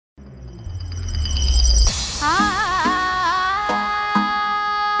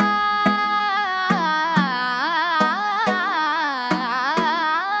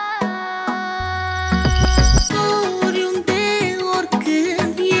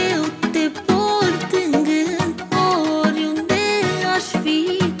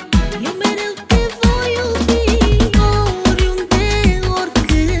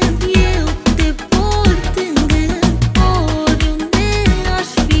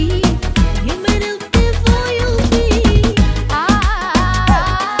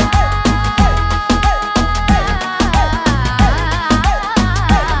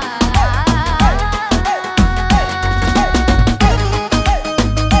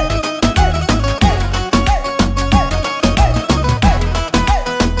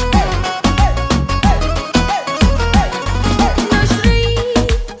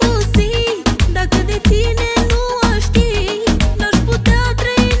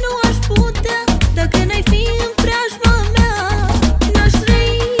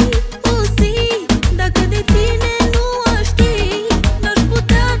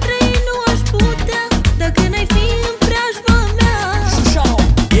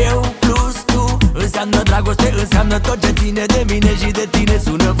Dragoste înseamnă tot ce ține de mine și de tine.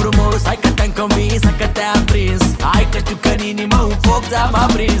 Sună frumos, hai că te-am convins, hai că te-am prins. Hai că știu că în inimă un foc ți-am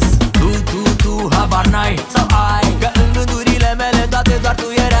aprins. Tu, habar n-ai sau ai, că în gândurile mele toate doar tu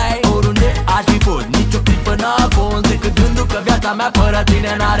erai. Oriunde aș fi fost, nici o clipă n-a fost decât gândul că viața mea fără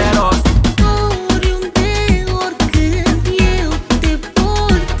tine n-are rost. Oriunde, oricând, eu te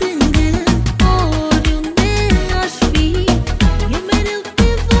port în gând. Oriunde aș fi, eu mereu te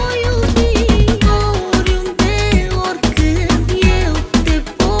voi iubi. Oriunde, oricând, eu te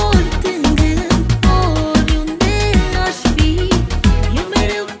port în gând. Oriunde aș fi, eu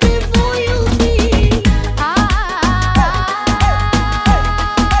mereu te voi iubi.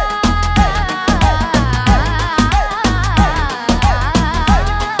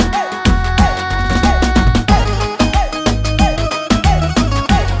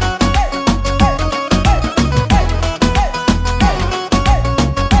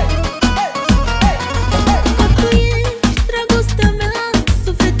 Tu ești dragostea mea,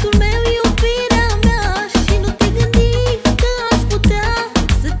 sufletul meu, iubirea mea. Și nu te gândi că aș putea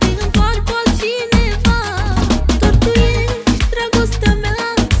să te întorc cu altcineva. Doar tu ești dragostea mea,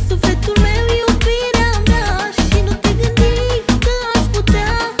 sufletul meu, iubirea mea. Și nu te gândi că aș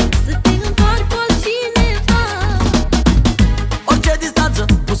putea să te întorc cu altcineva. Orice distanță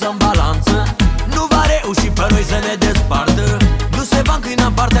pusă în balanță nu va reuși pe noi să ne despartă. Nu se va înclina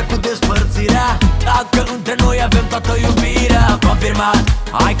partea cu despărțirea, dacă între noi avem toată iubirea. Confirmat,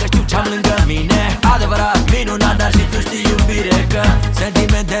 hai că știu ce-am lângă mine. Adevărat, minunat, dar și tu știi, iubire, că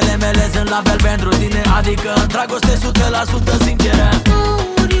sentimentele mele sunt la fel pentru tine. Adică dragoste 100% sinceră.